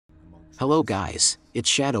Hello guys, it's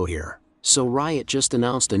Shadow here. So Riot just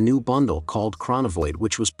announced a new bundle called ChronoVoid,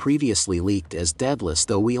 which was previously leaked as daedalus,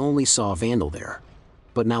 though we only saw Vandal there.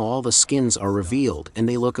 But now all the skins are revealed and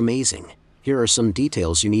they look amazing. Here are some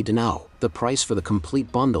details you need to know. The price for the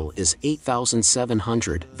complete bundle is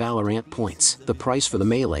 8,700 Valorant points. The price for the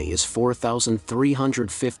melee is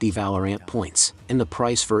 4,350 Valorant points. And the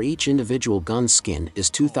price for each individual gun skin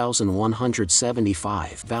is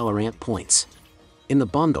 2,175 Valorant points. In the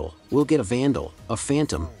bundle, we'll get a Vandal, a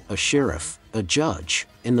Phantom, a Sheriff, a Judge,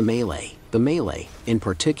 and the melee. The melee, in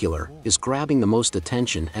particular, is grabbing the most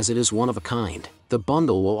attention as it is one of a kind. The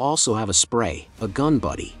bundle will also have a spray, a gun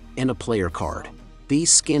buddy, and a player card.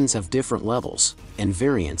 These skins have different levels and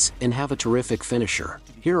variants and have a terrific finisher.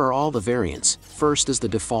 Here are all the variants. First is the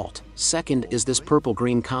default, second is this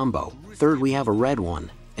purple-green combo, third we have a red one,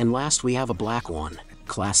 and last we have a black one.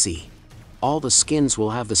 Classy. All the skins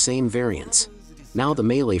will have the same variants. Now the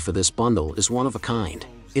melee for this bundle is one of a kind.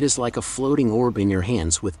 It is like a floating orb in your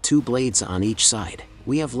hands with two blades on each side.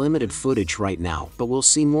 We have limited footage right now, but we'll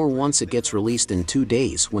see more once it gets released in 2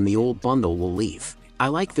 days when the old bundle will leave. I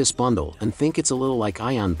like this bundle and think it's a little like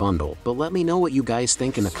Ion bundle, but let me know what you guys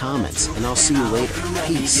think in the comments and I'll see you later.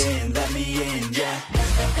 Peace.